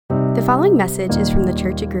The following message is from the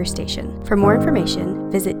Church at Greer Station. For more information,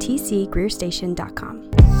 visit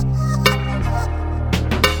tcgreerstation.com.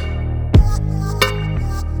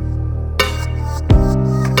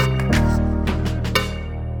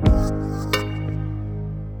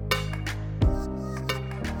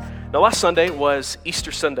 Now, last Sunday was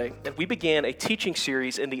Easter Sunday, and we began a teaching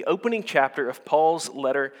series in the opening chapter of Paul's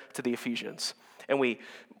letter to the Ephesians. And we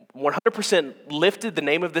 100% lifted the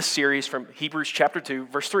name of this series from Hebrews chapter 2,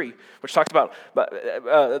 verse 3, which talks about,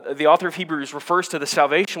 the author of Hebrews refers to the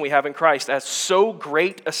salvation we have in Christ as so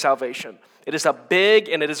great a salvation. It is a big,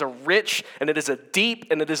 and it is a rich, and it is a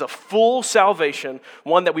deep, and it is a full salvation,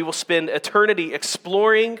 one that we will spend eternity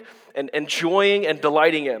exploring and enjoying and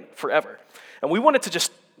delighting in forever. And we wanted to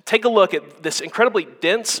just take a look at this incredibly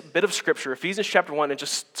dense bit of scripture, Ephesians chapter 1, and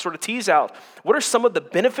just sort of tease out what are some of the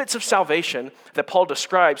benefits of salvation that Paul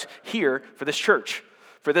describes here for this church,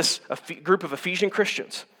 for this group of Ephesian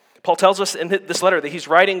Christians. Paul tells us in this letter that he's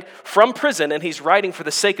writing from prison and he's writing for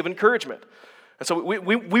the sake of encouragement. And so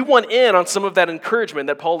we want in on some of that encouragement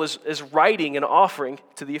that Paul is writing and offering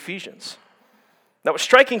to the Ephesians. Now, what's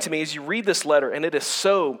striking to me is you read this letter and it is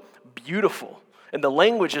so beautiful. And the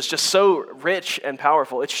language is just so rich and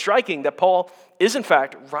powerful. It's striking that Paul is, in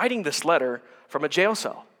fact, writing this letter from a jail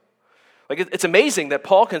cell. Like, it's amazing that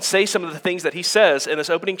Paul can say some of the things that he says in this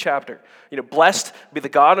opening chapter. You know, blessed be the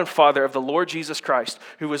God and Father of the Lord Jesus Christ,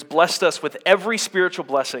 who has blessed us with every spiritual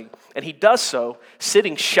blessing. And he does so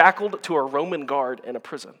sitting shackled to a Roman guard in a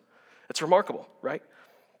prison. It's remarkable, right?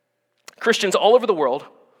 Christians all over the world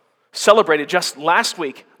celebrated just last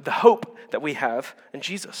week the hope that we have in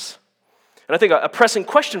Jesus. And I think a pressing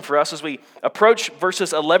question for us as we approach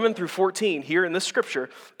verses 11 through 14 here in this scripture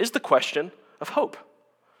is the question of hope.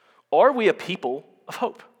 Are we a people of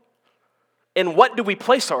hope? In what do we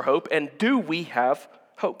place our hope, and do we have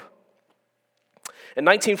hope? In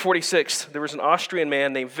 1946, there was an Austrian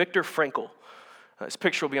man named Viktor Frankl. His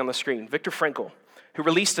picture will be on the screen. Viktor Frankl, who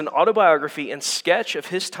released an autobiography and sketch of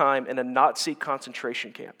his time in a Nazi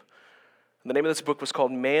concentration camp. And the name of this book was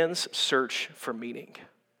called Man's Search for Meaning.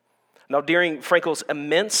 Now, during Frankl's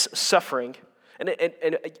immense suffering, and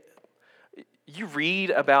you read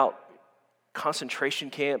about concentration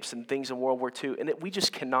camps and things in World War II, and we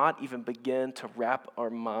just cannot even begin to wrap our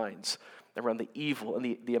minds around the evil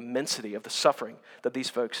and the immensity of the suffering that these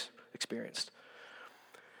folks experienced.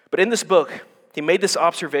 But in this book, he made this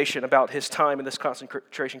observation about his time in this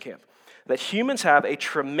concentration camp, that humans have a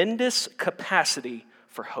tremendous capacity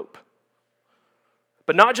for hope.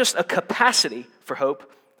 But not just a capacity for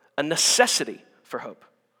hope, a necessity for hope.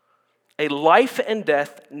 A life and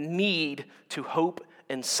death need to hope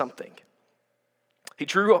in something. He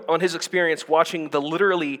drew on his experience watching the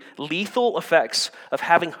literally lethal effects of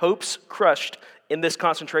having hopes crushed in this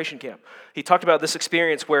concentration camp. He talked about this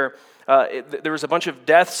experience where there was a bunch of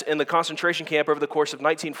deaths in the concentration camp over the course of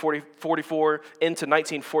 1944 into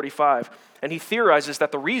 1945. And he theorizes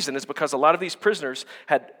that the reason is because a lot of these prisoners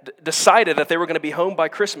had decided that they were going to be home by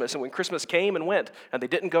Christmas. And when Christmas came and went and they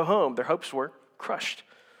didn't go home, their hopes were crushed.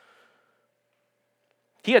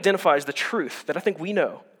 He identifies the truth that I think we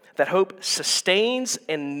know, that hope sustains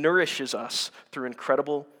and nourishes us through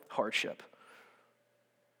incredible hardship.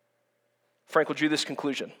 Frankl drew this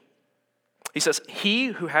conclusion. He says, he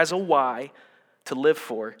who has a why to live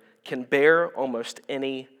for can bear almost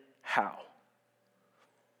any how.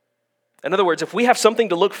 In other words, if we have something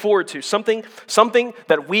to look forward to, something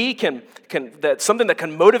that we something that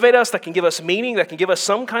can motivate us, that can give us meaning, that can give us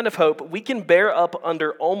some kind of hope, we can bear up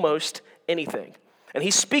under almost anything. And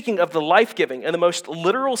he's speaking of the life-giving, in the most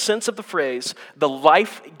literal sense of the phrase, the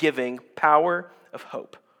life-giving power of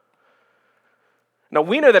hope. Now,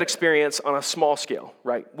 we know that experience on a small scale,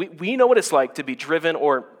 right? We know what it's like to be driven,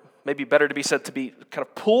 or maybe better to be said, to be kind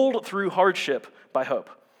of pulled through hardship by hope.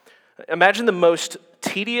 Imagine the most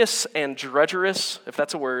tedious and drudgerous, if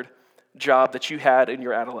that's a word, job that you had in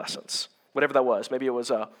your adolescence. Whatever that was. Maybe it was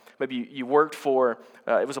maybe you worked for,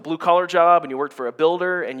 it was a blue-collar job, and you worked for a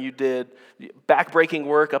builder, and you did back-breaking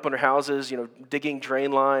work up under houses, digging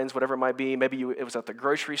drain lines, whatever it might be. Maybe it was at the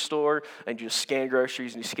grocery store, and you just scan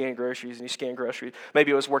groceries, and you scan groceries, and you scan groceries.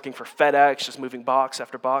 Maybe it was working for FedEx, just moving box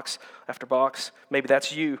after box after box. Maybe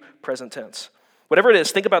that's you, present tense. Whatever it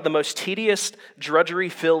is, think about the most tedious,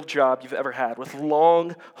 drudgery-filled job you've ever had, with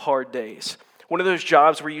long, hard days. One of those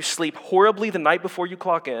jobs where you sleep horribly the night before you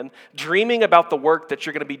clock in, dreaming about the work that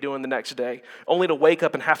you're going to be doing the next day, only to wake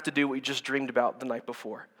up and have to do what you just dreamed about the night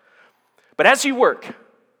before. But as you work,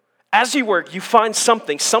 you find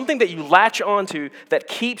something that you latch onto that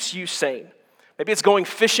keeps you sane. Maybe it's going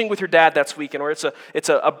fishing with your dad that's weekend, or it's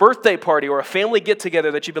a birthday party or a family get-together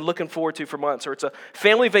that you've been looking forward to for months, or it's a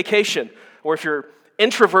family vacation, or if you're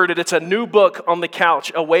introverted, it's a new book on the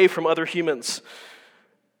couch away from other humans.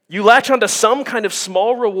 You latch onto some kind of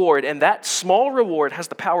small reward, and that small reward has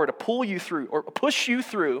the power to pull you through or push you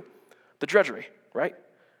through the drudgery, right?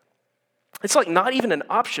 It's like not even an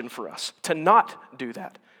option for us to not do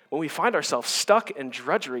that. When we find ourselves stuck in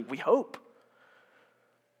drudgery, we hope.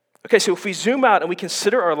 Okay, so if we zoom out and we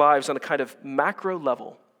consider our lives on a kind of macro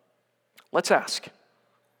level, let's ask,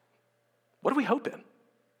 what do we hope in?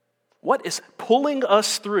 What is pulling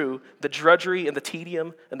us through the drudgery and the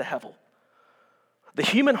tedium and the hevel? The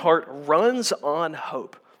human heart runs on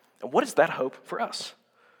hope. And what is that hope for us?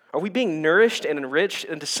 Are we being nourished and enriched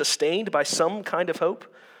and sustained by some kind of hope?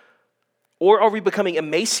 Or are we becoming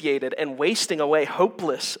emaciated and wasting away,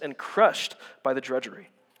 hopeless and crushed by the drudgery?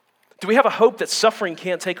 Do we have a hope that suffering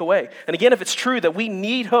can't take away? And again, if it's true that we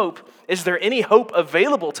need hope, is there any hope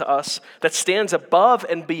available to us that stands above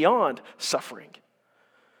and beyond suffering?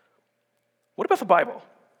 What about the Bible?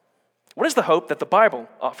 What is the hope that the Bible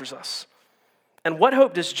offers us? And what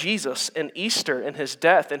hope does Jesus in Easter, in his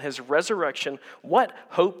death, in his resurrection, what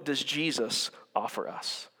hope does Jesus offer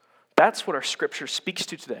us? That's what our scripture speaks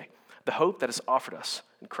to today, the hope that is offered us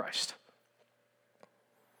in Christ.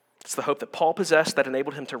 It's the hope that Paul possessed that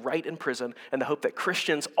enabled him to write in prison, and the hope that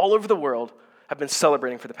Christians all over the world have been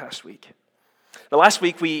celebrating for the past week. Now, last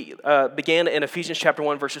week we began in Ephesians chapter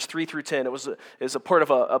 1, verses 3 through 10. It was a part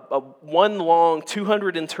of a one long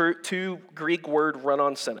 202 Greek word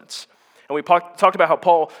run-on sentence. And we talked about how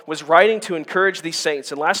Paul was writing to encourage these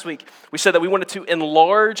saints. And last week, we said that we wanted to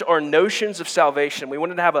enlarge our notions of salvation. We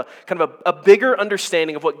wanted to have a bigger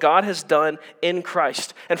understanding of what God has done in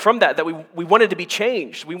Christ. And from that we wanted to be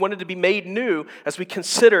changed. We wanted to be made new as we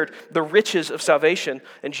considered the riches of salvation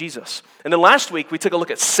in Jesus. And then last week, we took a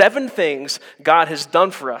look at 7 things God has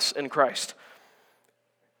done for us in Christ.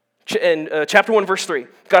 In chapter 1, verse 3,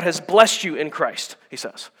 God has blessed you in Christ, he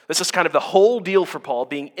says. This is kind of the whole deal for Paul.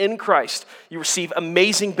 Being in Christ, you receive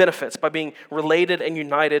amazing benefits by being related and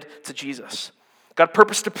united to Jesus. God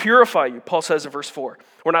purposed to purify you, Paul says in verse 4.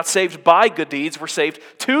 We're not saved by good deeds, we're saved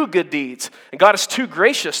to good deeds. And God is too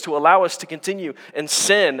gracious to allow us to continue in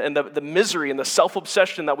sin and the misery and the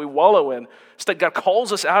self-obsession that we wallow in. Instead, God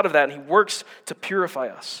calls us out of that and he works to purify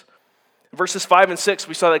us. In verses 5 and 6,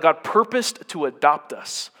 we saw that God purposed to adopt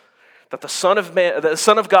us. That the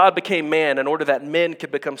Son of God became man in order that men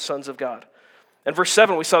could become sons of God. In verse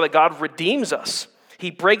 7, we saw that God redeems us.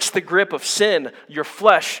 He breaks the grip of sin, your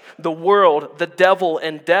flesh, the world, the devil,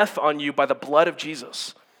 and death on you by the blood of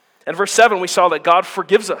Jesus. In verse 7, we saw that God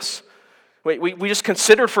forgives us. We just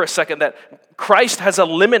considered for a second that Christ has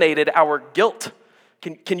eliminated our guilt.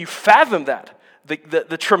 Can you fathom that?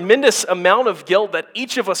 The tremendous amount of guilt that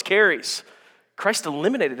each of us carries. Christ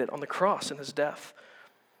eliminated it on the cross in his death.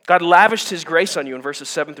 God lavished his grace on you in verses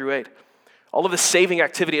 7 through 8. All of this saving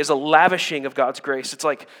activity is a lavishing of God's grace.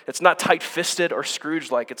 It's not tight-fisted or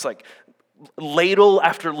Scrooge-like. It's like ladle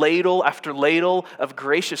after ladle after ladle of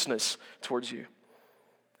graciousness towards you.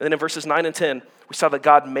 And then in verses 9 and 10, we saw that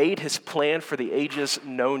God made his plan for the ages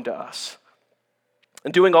known to us.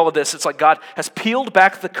 And doing all of this, it's like God has peeled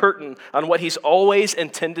back the curtain on what he's always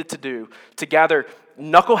intended to do, to gather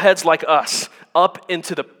knuckleheads like us up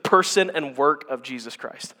into the person and work of Jesus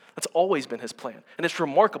Christ. That's always been his plan. And it's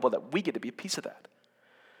remarkable that we get to be a piece of that.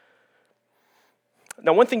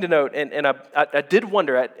 Now, one thing to note, and I did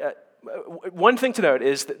wonder, one thing to note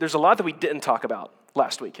is that there's a lot that we didn't talk about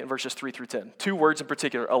last week in verses 3 through 10. 2 words in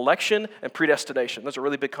particular, election and predestination. Those are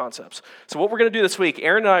really big concepts. So what we're going to do this week,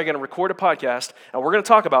 Aaron and I are going to record a podcast, and we're going to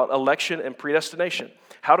talk about election and predestination,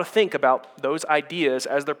 how to think about those ideas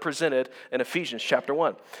as they're presented in Ephesians chapter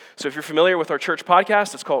 1. So if you're familiar with our church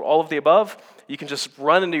podcast, it's called All of the Above. You can just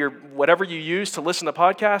run into your whatever you use to listen to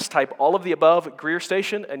podcasts, type All of the Above at Greer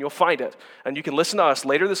Station, and you'll find it. And you can listen to us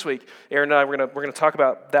later this week. Aaron and I, we're going to talk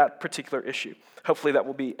about that particular issue. Hopefully that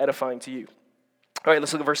will be edifying to you. All right,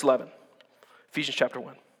 let's look at verse 11. Ephesians chapter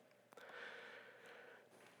 1.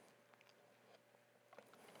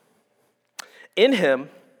 In him,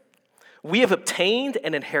 we have obtained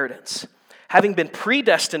an inheritance, having been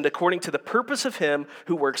predestined according to the purpose of him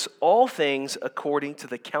who works all things according to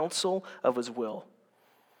the counsel of his will,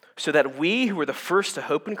 so that we who were the first to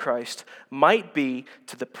hope in Christ might be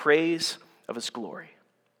to the praise of his glory.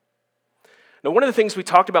 Now, one of the things we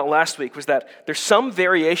talked about last week was that there's some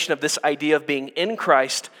variation of this idea of being in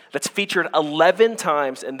Christ that's featured 11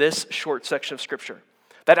 times in this short section of Scripture.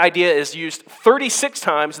 That idea is used 36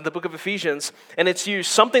 times in the book of Ephesians, and it's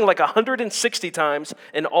used something like 160 times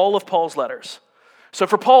in all of Paul's letters. So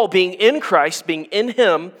for Paul, being in Christ, being in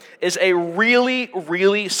him, is a really,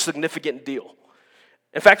 really significant deal.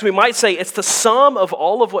 In fact, we might say it's the sum of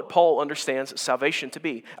all of what Paul understands salvation to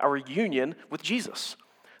be, our union with Jesus.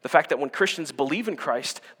 The fact that when Christians believe in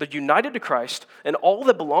Christ, they're united to Christ, and all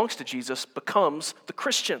that belongs to Jesus becomes the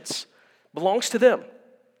Christians, belongs to them.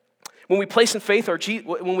 When we place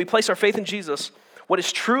our faith in Jesus, what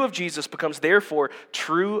is true of Jesus becomes therefore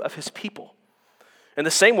true of his people. In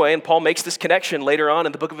the same way, and Paul makes this connection later on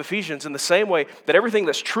in the book of Ephesians, in the same way that everything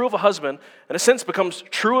that's true of a husband, in a sense, becomes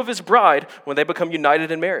true of his bride when they become united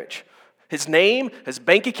in marriage. His name, his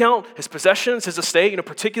bank account, his possessions, his estate,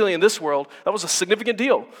 particularly in this world, that was a significant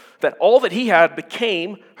deal, that all that he had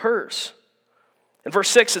became hers. In verse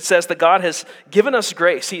 6, it says that God has given us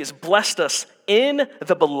grace. He has blessed us in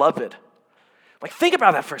the beloved. Like, think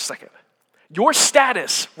about that for a second. Your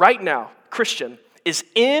status right now, Christian, is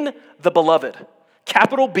in the beloved.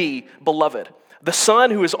 Capital B, beloved. The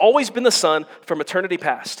Son who has always been the Son from eternity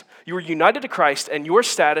past. You are united to Christ, and your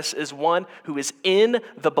status is one who is in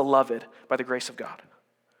the beloved by the grace of God.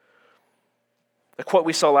 The quote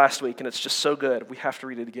we saw last week, and it's just so good, we have to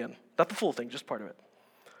read it again. Not the full thing, just part of it.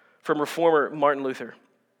 From reformer Martin Luther.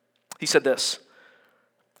 He said this: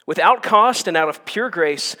 "Without cost and out of pure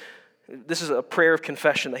grace," this is a prayer of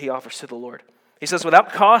confession that he offers to the Lord. He says,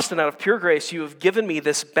 "Without cost and out of pure grace, you have given me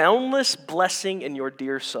this boundless blessing in your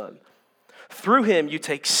dear Son. Through him, you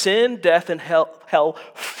take sin, death, and hell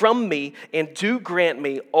from me and do grant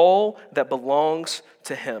me all that belongs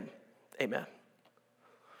to him. Amen."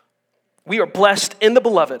 We are blessed in the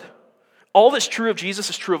beloved. All that's true of Jesus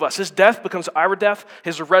is true of us. His death becomes our death.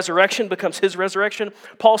 His resurrection becomes his resurrection.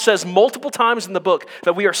 Paul says multiple times in the book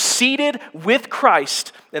that we are seated with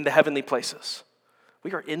Christ in the heavenly places.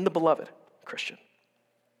 We are in the beloved, Christian.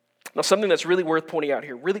 Now, something that's really worth pointing out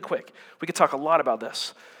here, really quick. We could talk a lot about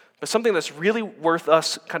this, but something that's really worth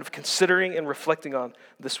us kind of considering and reflecting on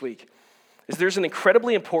this week is there's an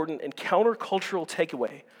incredibly important and countercultural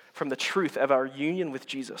takeaway from the truth of our union with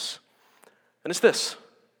Jesus. And it's this: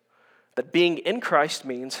 that being in Christ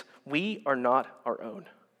means we are not our own.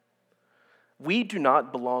 We do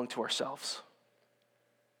not belong to ourselves.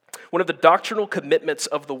 One of the doctrinal commitments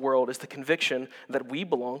of the world is the conviction that we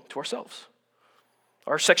belong to ourselves.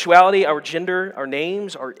 Our sexuality, our gender, our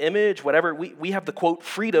names, our image, whatever, we have the, quote,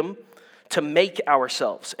 freedom to make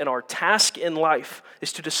ourselves. And our task in life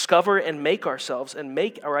is to discover and make ourselves and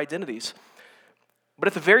make our identities. But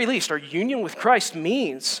at the very least, our union with Christ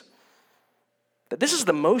means that this is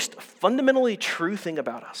the most fundamentally true thing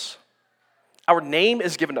about us. Our name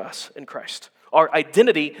is given to us in Christ. Our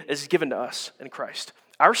identity is given to us in Christ.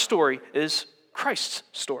 Our story is Christ's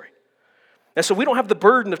story. And so we don't have the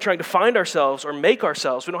burden of trying to find ourselves or make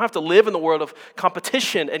ourselves. We don't have to live in the world of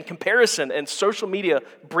competition and comparison and social media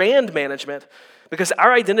brand management, because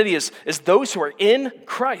our identity is those who are in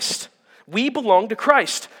Christ. We belong to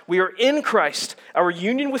Christ. We are in Christ. Our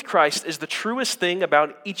union with Christ is the truest thing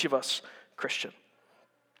about each of us, Christian.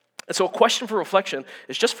 And so a question for reflection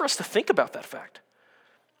is just for us to think about that fact.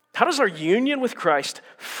 How does our union with Christ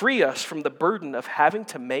free us from the burden of having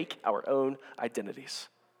to make our own identities?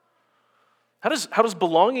 How does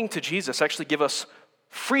belonging to Jesus actually give us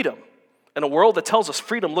freedom in a world that tells us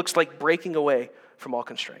freedom looks like breaking away from all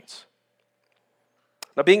constraints?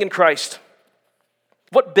 Now, being in Christ,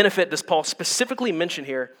 what benefit does Paul specifically mention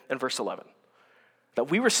here in verse 11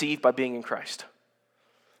 that we receive by being in Christ?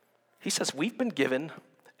 He says we've been given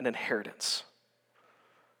an inheritance.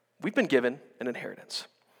 We've been given an inheritance.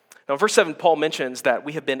 Now, in verse 7, Paul mentions that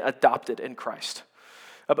we have been adopted in Christ.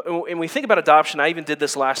 When we think about adoption, I even did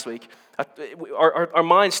this last week. Our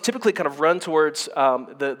minds typically kind of run towards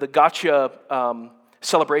the gotcha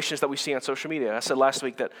celebrations that we see on social media. I said last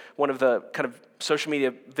week that one of the kind of social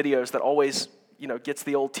media videos that always gets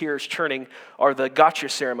the old tears churning are the gotcha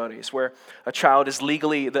ceremonies, where a child is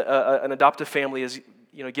legally, an adoptive family is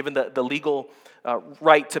given the legal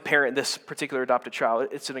right to parent this particular adopted child.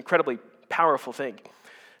 It's an incredibly powerful thing.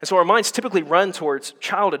 And so our minds typically run towards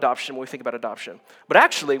child adoption when we think about adoption. But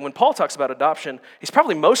actually, when Paul talks about adoption, he's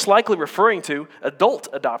probably most likely referring to adult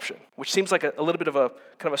adoption, which seems like a little bit of a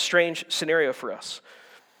kind of a strange scenario for us.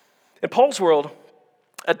 In Paul's world,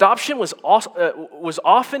 adoption was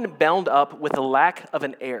often bound up with a lack of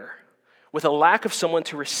an heir, with a lack of someone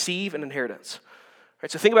to receive an inheritance. Right,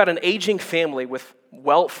 so think about an aging family with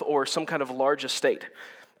wealth or some kind of large estate.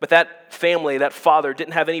 But that family, that father,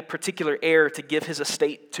 didn't have any particular heir to give his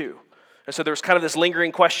estate to. And so there was kind of this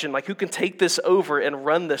lingering question, like, who can take this over and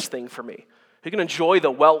run this thing for me? Who can enjoy the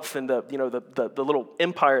wealth and the little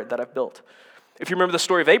empire that I've built? If you remember the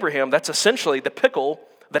story of Abraham, that's essentially the pickle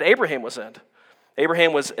that Abraham was in.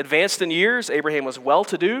 Abraham was advanced in years. Abraham was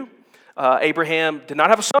well-to-do. Abraham did not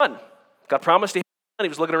have a son. God promised he had a son. He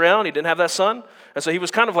was looking around. He didn't have that son. And so he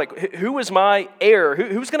was kind of like, who is my heir?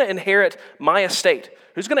 Who's going to inherit my estate?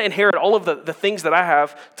 Who's going to inherit all of the things that I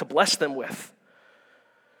have to bless them with?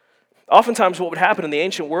 Oftentimes what would happen in the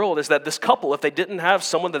ancient world is that this couple, if they didn't have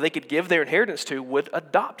someone that they could give their inheritance to, would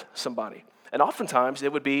adopt somebody. And oftentimes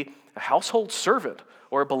it would be a household servant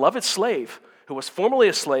or a beloved slave who was formerly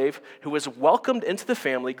a slave, who was welcomed into the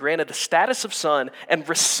family, granted the status of son, and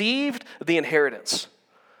received the inheritance.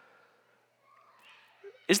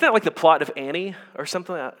 Isn't that like the plot of Annie or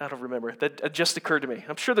something? I don't remember. That just occurred to me.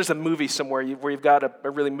 I'm sure there's a movie somewhere where you've got a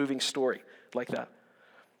really moving story like that.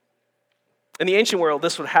 In the ancient world,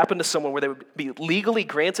 this would happen to someone where they would be legally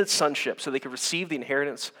granted sonship so they could receive the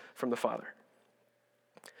inheritance from the father.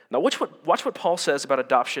 Now watch what Paul says about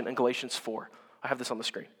adoption in Galatians 4. I have this on the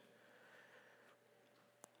screen.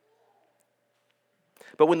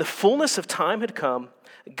 But when the fullness of time had come,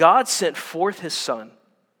 God sent forth his son,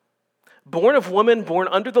 born of woman, born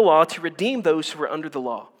under the law, to redeem those who were under the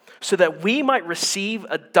law, so that we might receive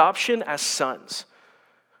adoption as sons.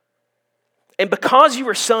 And because you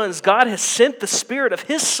are sons, God has sent the Spirit of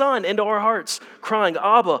his Son into our hearts, crying,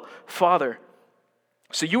 Abba, Father.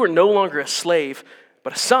 So you are no longer a slave,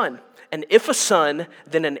 but a son. And if a son,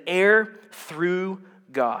 then an heir through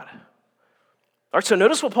God. All right, so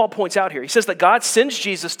notice what Paul points out here. He says that God sends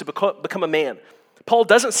Jesus to become a man. Paul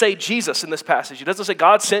doesn't say Jesus in this passage. He doesn't say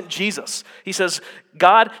God sent Jesus. He says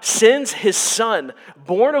God sends his son,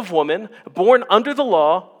 born of woman, born under the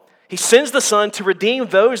law. He sends the Son to redeem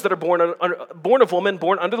those that are born of woman,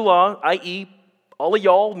 born under the law, i.e., all of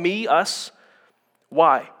y'all, me, us.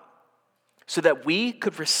 Why? So that we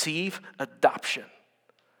could receive adoption.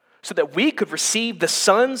 So that we could receive the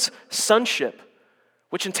Son's sonship,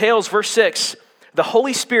 which entails, verse 6, the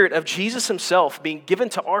Holy Spirit of Jesus himself being given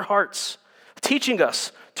to our hearts, teaching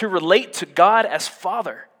us to relate to God as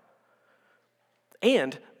Father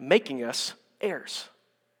and making us heirs.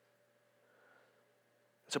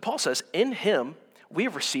 So Paul says, in him, we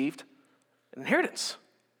have received an inheritance.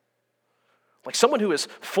 Like someone who is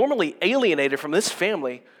formerly alienated from this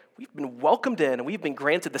family, we've been welcomed in and we've been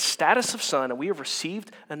granted the status of son and we have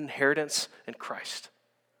received an inheritance in Christ.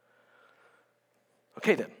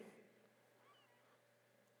 Okay then,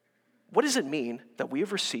 what does it mean that we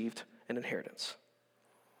have received an inheritance?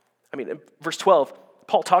 I mean, in verse 12,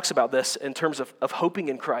 Paul talks about this in terms of hoping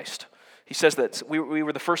in Christ. He says that we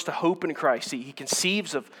were the first to hope in Christ. He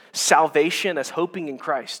conceives of salvation as hoping in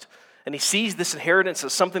Christ. And he sees this inheritance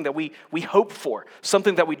as something that we hope for,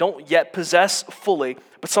 something that we don't yet possess fully,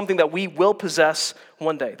 but something that we will possess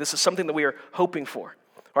one day. This is something that we are hoping for.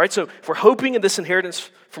 All right, so if we're hoping in this inheritance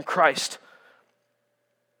from Christ,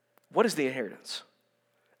 what is the inheritance?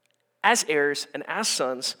 As heirs and as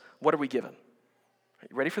sons, what are we given? Are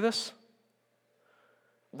you ready for this?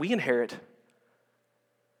 We inherit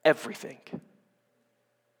everything.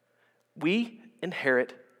 We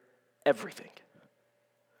inherit everything.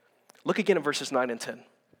 Look again at verses 9 and 10.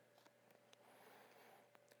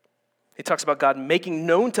 He talks about God making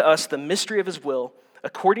known to us the mystery of his will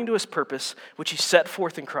according to his purpose, which he set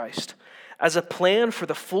forth in Christ, as a plan for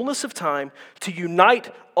the fullness of time to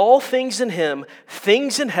unite all things in him,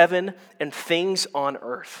 things in heaven and things on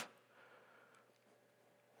earth.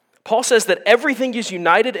 Paul says that everything is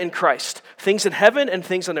united in Christ, things in heaven and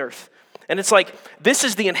things on earth. And it's like, this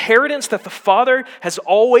is the inheritance that the Father has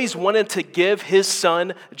always wanted to give his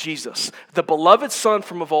Son, Jesus, the beloved Son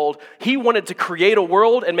from of old. He wanted to create a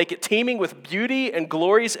world and make it teeming with beauty and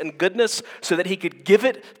glories and goodness so that he could give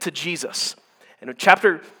it to Jesus. And in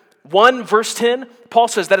chapter 1, verse 10, Paul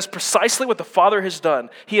says that is precisely what the Father has done.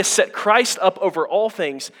 He has set Christ up over all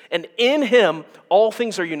things, and in him all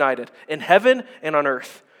things are united, in heaven and on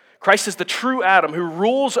earth. Christ is the true Adam who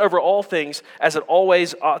rules over all things as it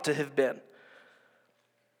always ought to have been.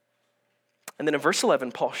 And then in verse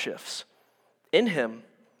 11, Paul shifts. In him,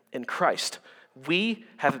 in Christ, we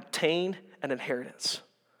have obtained an inheritance.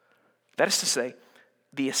 That is to say,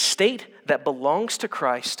 the estate that belongs to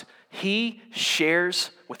Christ, he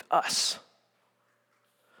shares with us.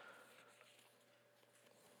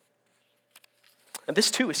 And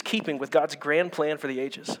this too is keeping with God's grand plan for the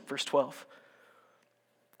ages. Verse 12.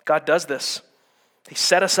 God does this. He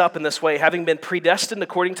set us up in this way, having been predestined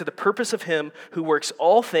according to the purpose of him who works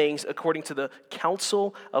all things according to the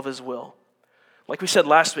counsel of his will. Like we said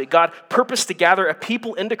last week, God purposed to gather a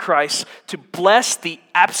people into Christ to bless the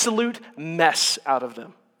absolute mess out of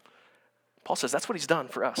them. Paul says that's what he's done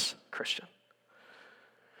for us, Christian.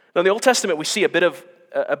 Now in the Old Testament, we see a bit of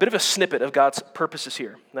a bit of a snippet of God's purposes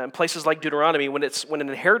here. Now, in places like Deuteronomy, when an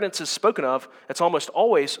inheritance is spoken of, it's almost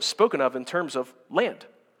always spoken of in terms of land.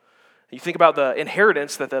 You think about the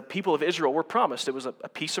inheritance that the people of Israel were promised. It was a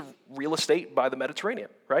piece of real estate by the Mediterranean,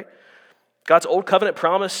 right? God's old covenant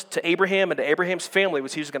promise to Abraham and to Abraham's family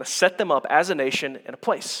was he was going to set them up as a nation and a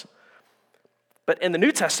place. But in the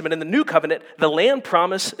New Testament, in the New Covenant, the land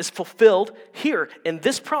promise is fulfilled here in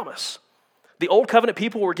this promise. The old covenant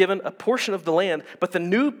people were given a portion of the land, but the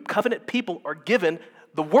new covenant people are given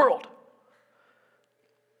the world.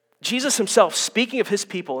 Jesus himself, speaking of his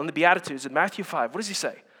people in the Beatitudes in Matthew 5, what does he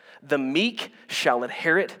say? The meek shall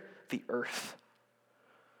inherit the earth.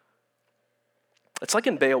 It's like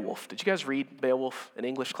in Beowulf. Did you guys read Beowulf in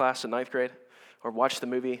English class in 9th grade? Or watch the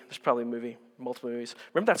movie? There's probably a movie, multiple movies.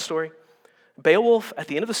 Remember that story? Beowulf, at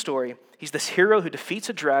the end of the story, he's this hero who defeats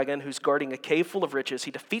a dragon who's guarding a cave full of riches.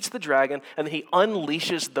 He defeats the dragon, and then he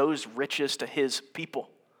unleashes those riches to his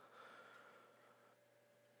people.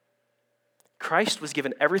 Christ was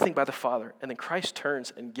given everything by the Father, and then Christ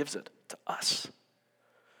turns and gives it to us.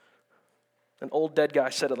 An old dead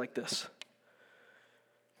guy said it like this.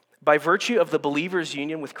 By virtue of the believer's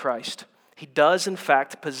union with Christ, he does in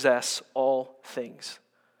fact possess all things.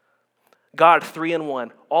 God, 3 in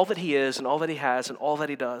 1, all that he is and all that he has and all that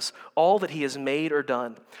he does, all that he has made or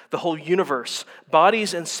done, the whole universe,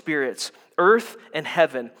 bodies and spirits, earth and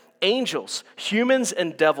heaven, angels, humans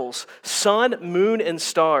and devils, sun, moon and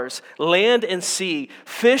stars, land and sea,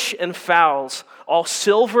 fish and fowls, all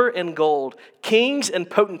silver and gold, kings and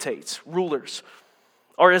potentates, rulers,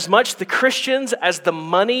 are as much the Christians as the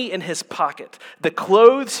money in his pocket, the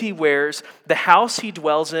clothes he wears, the house he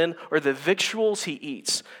dwells in, or the victuals he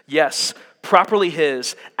eats. Yes, properly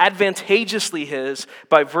his, advantageously his,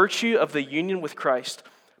 by virtue of the union with Christ,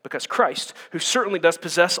 because Christ, who certainly does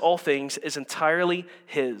possess all things, is entirely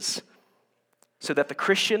his, so that the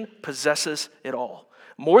Christian possesses it all.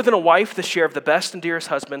 More than a wife, the share of the best and dearest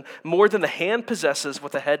husband, more than the hand possesses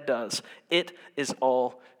what the head does, it is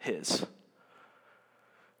all his.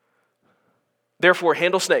 Therefore,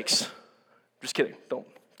 handle snakes. Just kidding, don't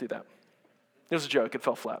do that. It was a joke, it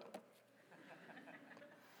fell flat.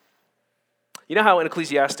 You know how in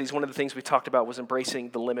Ecclesiastes, one of the things we talked about was embracing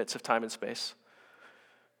the limits of time and space?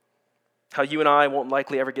 How you and I won't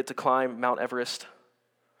likely ever get to climb Mount Everest.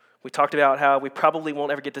 We talked about how we probably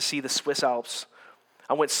won't ever get to see the Swiss Alps.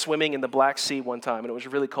 I went swimming in the Black Sea one time, and it was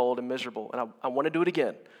really cold and miserable, and I want to do it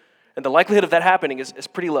again. And the likelihood of that happening is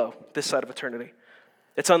pretty low this side of eternity.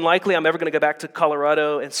 It's unlikely I'm ever going to go back to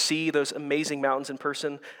Colorado and see those amazing mountains in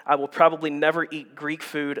person. I will probably never eat Greek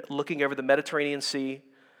food looking over the Mediterranean Sea.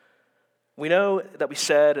 We know that we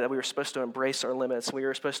said that we were supposed to embrace our limits. We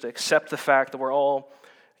were supposed to accept the fact that we're all,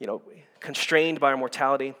 constrained by our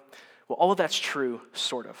mortality. Well, all of that's true,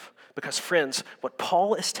 sort of. Because friends, what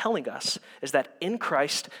Paul is telling us is that in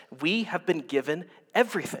Christ, we have been given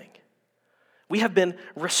everything. We have been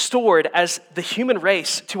restored as the human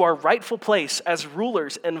race to our rightful place as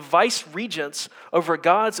rulers and vice regents over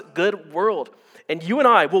God's good world. And you and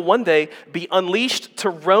I will one day be unleashed to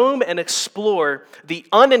roam and explore the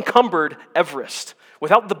unencumbered Everest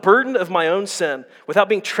without the burden of my own sin, without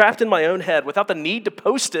being trapped in my own head, without the need to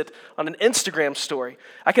post it on an Instagram story.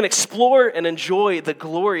 I can explore and enjoy the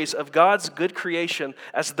glories of God's good creation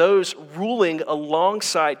as those ruling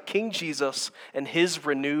alongside King Jesus and his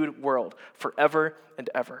renewed world forever and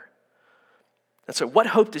ever. And so what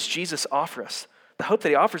hope does Jesus offer us? The hope that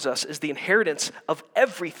he offers us is the inheritance of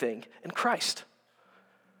everything in Christ.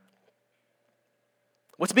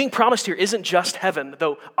 What's being promised here isn't just heaven,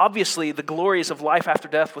 though obviously the glories of life after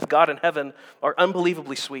death with God in heaven are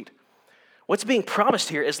unbelievably sweet. What's being promised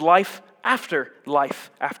here is life after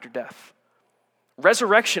death.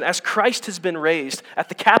 Resurrection as Christ has been raised at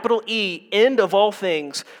the capital E, end of all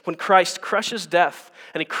things, when Christ crushes death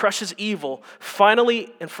and he crushes evil,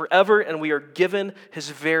 finally and forever, and we are given his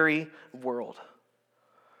very world.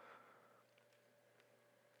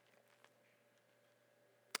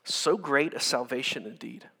 So great a salvation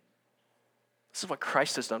indeed. This is what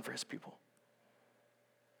Christ has done for his people.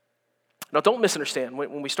 Now, don't misunderstand.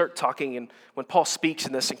 When we start talking and when Paul speaks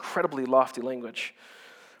in this incredibly lofty language,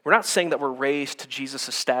 we're not saying that we're raised to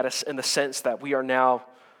Jesus' status in the sense that we are now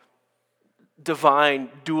divine,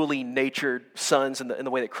 dually natured sons in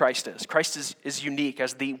the way that Christ is. Christ is unique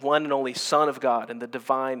as the one and only Son of God and the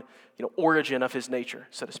divine origin of his nature,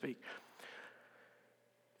 so to speak.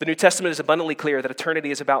 The New Testament is abundantly clear that eternity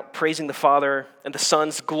is about praising the Father and the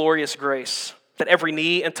Son's glorious grace, that every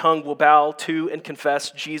knee and tongue will bow to and confess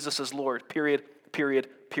Jesus is Lord, period, period,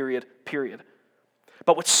 period, period.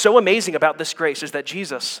 But what's so amazing about this grace is that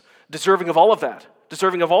Jesus, deserving of all of that,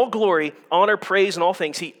 deserving of all glory, honor, praise, and all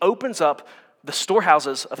things, he opens up the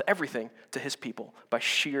storehouses of everything to his people by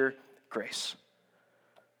sheer grace,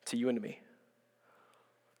 to you and to me.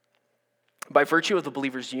 By virtue of the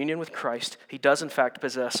believer's union with Christ, he does in fact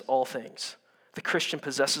possess all things. The Christian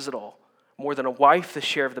possesses it all. More than a wife, the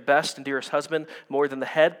share of the best and dearest husband, more than the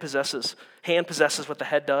hand possesses what the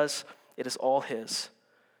head does, it is all his,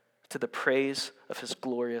 to the praise of his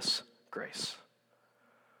glorious grace.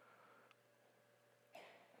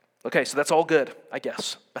 Okay, so that's all good, I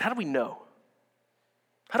guess. But how do we know?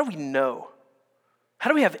 How do we know?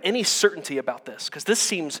 How do we have any certainty about this? Because this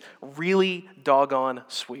seems really doggone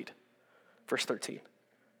sweet. Verse 13.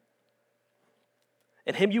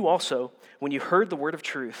 In him you also, when you heard the word of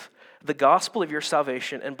truth, the gospel of your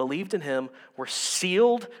salvation, and believed in him, were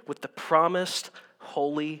sealed with the promised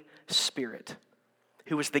Holy Spirit,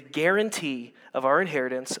 who is the guarantee of our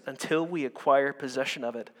inheritance until we acquire possession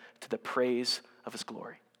of it to the praise of his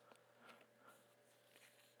glory.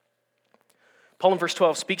 Paul in verse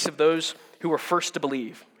 12 speaks of those who were first to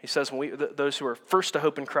believe. He says those who are first to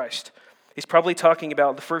hope in Christ. He's probably talking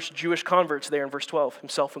about the first Jewish converts there in verse 12,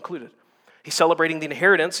 himself included. He's celebrating the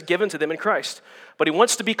inheritance given to them in Christ. But he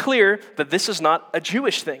wants to be clear that this is not a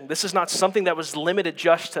Jewish thing. This is not something that was limited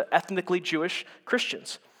just to ethnically Jewish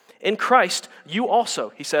Christians. In Christ, you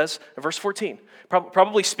also, he says in verse 14,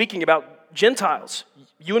 probably speaking about Gentiles,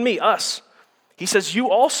 you and me, us. He says, you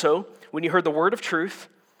also, when you heard the word of truth,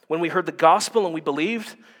 when we heard the gospel and we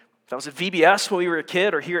believed, that was at VBS when we were a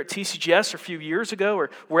kid, or here at TCGS a few years ago, or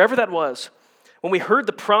wherever that was, when we heard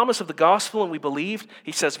the promise of the gospel and we believed,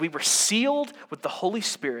 he says we were sealed with the Holy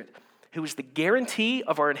Spirit, who is the guarantee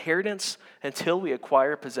of our inheritance until we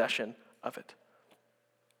acquire possession of it.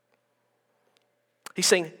 He's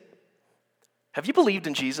saying, have you believed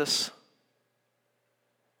in Jesus?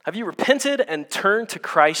 Have you repented and turned to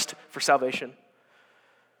Christ for salvation?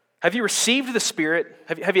 Have you received the Spirit?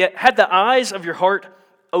 Have you had the eyes of your heart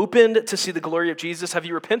opened to see the glory of Jesus? Have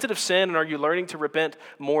you repented of sin, and are you learning to repent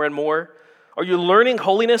more and more? Are you learning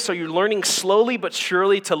holiness? Are you learning slowly but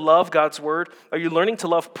surely to love God's word? Are you learning to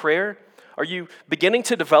love prayer? Are you beginning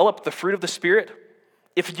to develop the fruit of the Spirit?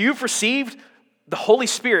 If you've received the Holy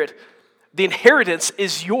Spirit, the inheritance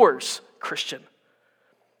is yours, Christian.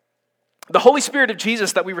 The Holy Spirit of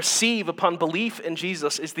Jesus that we receive upon belief in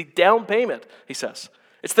Jesus is the down payment, he says.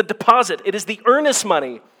 It's the deposit. It is the earnest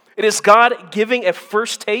money. It is God giving a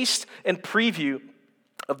first taste and preview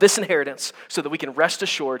of this inheritance so that we can rest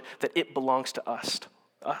assured that it belongs to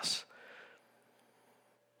us.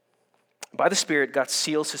 By the Spirit, God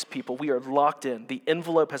seals his people. We are locked in. The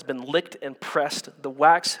envelope has been licked and pressed. The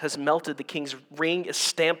wax has melted. The king's ring is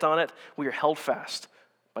stamped on it. We are held fast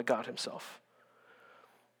by God himself.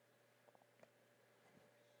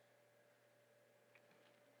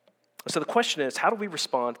 So the question is, how do we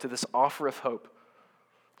respond to this offer of hope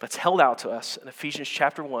that's held out to us in Ephesians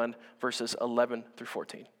chapter 1, verses 11 through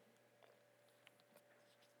 14?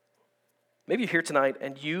 Maybe you're here tonight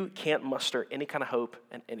and you can't muster any kind of hope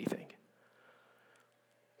in anything.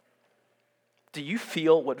 Do you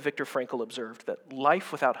feel what Viktor Frankl observed, that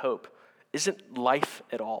life without hope isn't life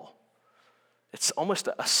at all? It's almost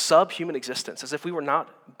a subhuman existence, as if we were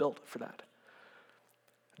not built for that.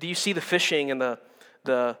 Do you see the fishing and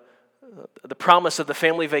the promise of the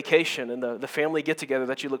family vacation and the family get-together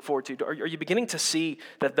that you look forward to? Are you beginning to see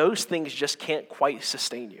that those things just can't quite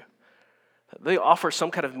sustain you? They offer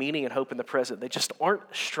some kind of meaning and hope in the present. They just aren't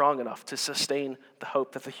strong enough to sustain the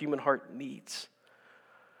hope that the human heart needs.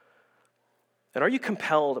 And are you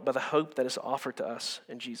compelled by the hope that is offered to us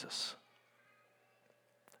in Jesus?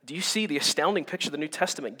 Do you see the astounding picture the New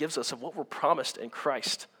Testament gives us of what we're promised in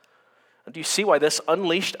Christ? And do you see why this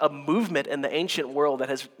unleashed a movement in the ancient world that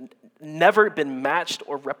has never been matched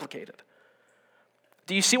or replicated?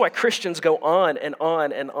 Do you see why Christians go on and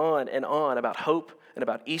on and on and on about hope and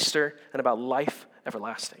about Easter and about life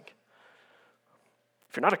everlasting?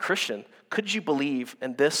 If you're not a Christian, could you believe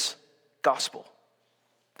in this gospel?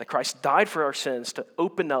 That Christ died for our sins to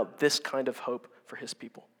open up this kind of hope for his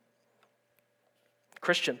people.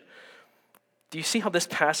 Christian, do you see how this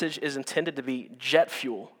passage is intended to be jet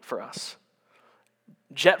fuel for us?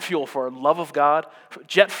 Jet fuel for our love of God,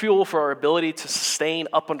 jet fuel for our ability to sustain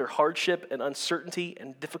up under hardship and uncertainty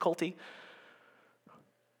and difficulty.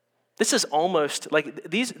 This is almost like,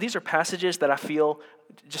 these are passages that I feel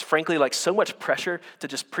just frankly like so much pressure to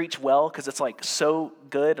just preach well, because it's like so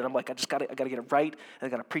good, and I'm like, I gotta get it right, and I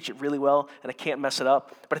gotta preach it really well, and I can't mess it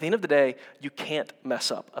up. But at the end of the day, you can't mess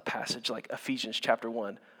up a passage like Ephesians chapter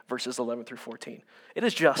 1, verses 11 through 14. It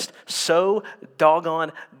is just so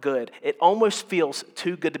doggone good. It almost feels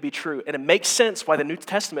too good to be true, and it makes sense why the New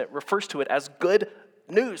Testament refers to it as good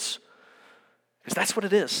news. Because that's what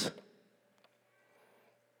it is.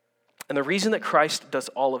 And the reason that Christ does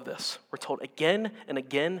all of this, we're told again and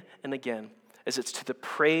again and again, is it's to the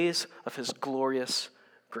praise of his glorious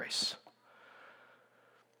grace.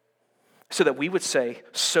 So that we would say,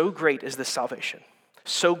 so great is this salvation.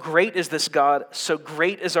 So great is this God. So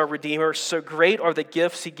great is our Redeemer. So great are the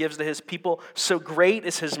gifts he gives to his people. So great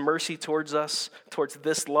is his mercy towards us, towards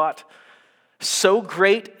this lot. So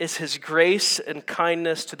great is his grace and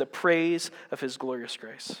kindness to the praise of his glorious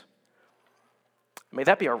grace. May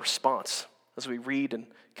that be our response as we read and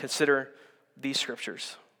consider these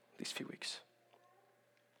scriptures these few weeks.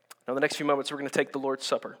 Now, in the next few moments, we're going to take the Lord's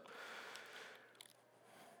Supper.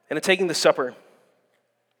 And in taking the supper,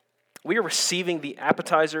 we are receiving the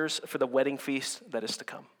appetizers for the wedding feast that is to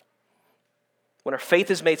come. When our faith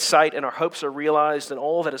is made sight and our hopes are realized and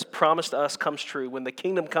all that is promised to us comes true, when the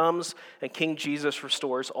kingdom comes and King Jesus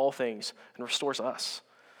restores all things and restores us.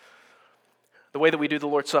 The way that we do the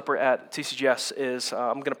Lord's Supper at TCGS is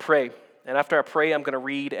I'm going to pray. And after I pray, I'm going to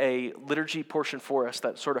read a liturgy portion for us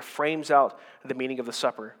that sort of frames out the meaning of the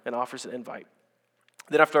supper and offers an invite.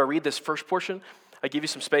 Then after I read this first portion, I give you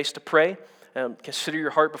some space to pray. Consider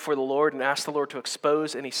your heart before the Lord and ask the Lord to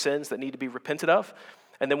expose any sins that need to be repented of.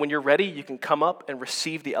 And then when you're ready, you can come up and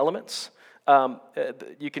receive the elements.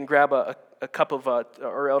 You can grab a cup of,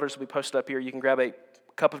 our elders will be posted up here. You can grab a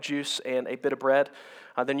cup of juice and a bit of bread.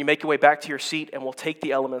 Then you make your way back to your seat, and we'll take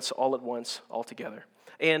the elements all at once, all together.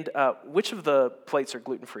 And which of the plates are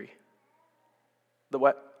gluten-free? The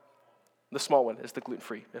what? The small one is the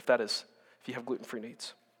gluten-free, if you have gluten-free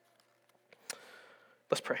needs.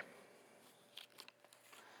 Let's pray.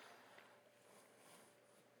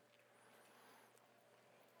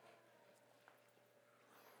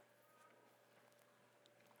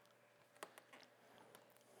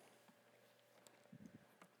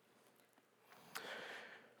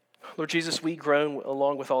 Lord Jesus, we groan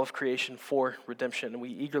along with all of creation for redemption, and we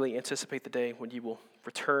eagerly anticipate the day when you will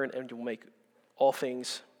return and you will make all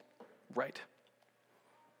things right.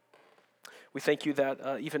 We thank you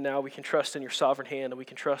that even now we can trust in your sovereign hand, and we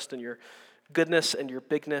can trust in your goodness and your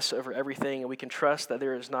bigness over everything, and we can trust that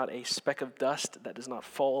there is not a speck of dust that does not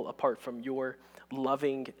fall apart from your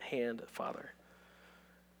loving hand, Father.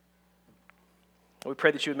 And we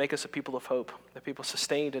pray that you would make us a people of hope, a people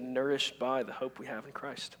sustained and nourished by the hope we have in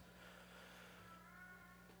Christ.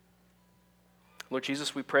 Lord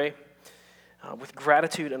Jesus, we pray with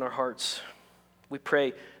gratitude in our hearts. We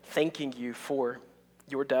pray thanking you for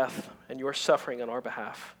your death and your suffering on our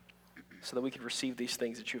behalf so that we could receive these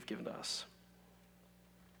things that you have given to us.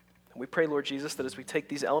 And we pray, Lord Jesus, that as we take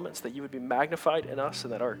these elements, that you would be magnified in us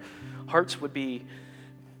and that our hearts would be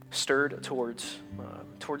stirred towards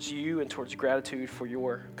you and towards gratitude for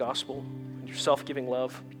your gospel and your self-giving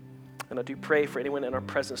love. And I do pray for anyone in our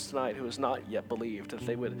presence tonight who has not yet believed,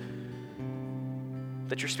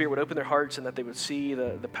 that your Spirit would open their hearts and that they would see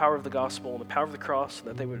the power of the gospel and the power of the cross, and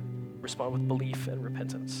that they would respond with belief and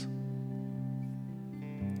repentance.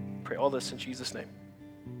 Pray all this in Jesus' name.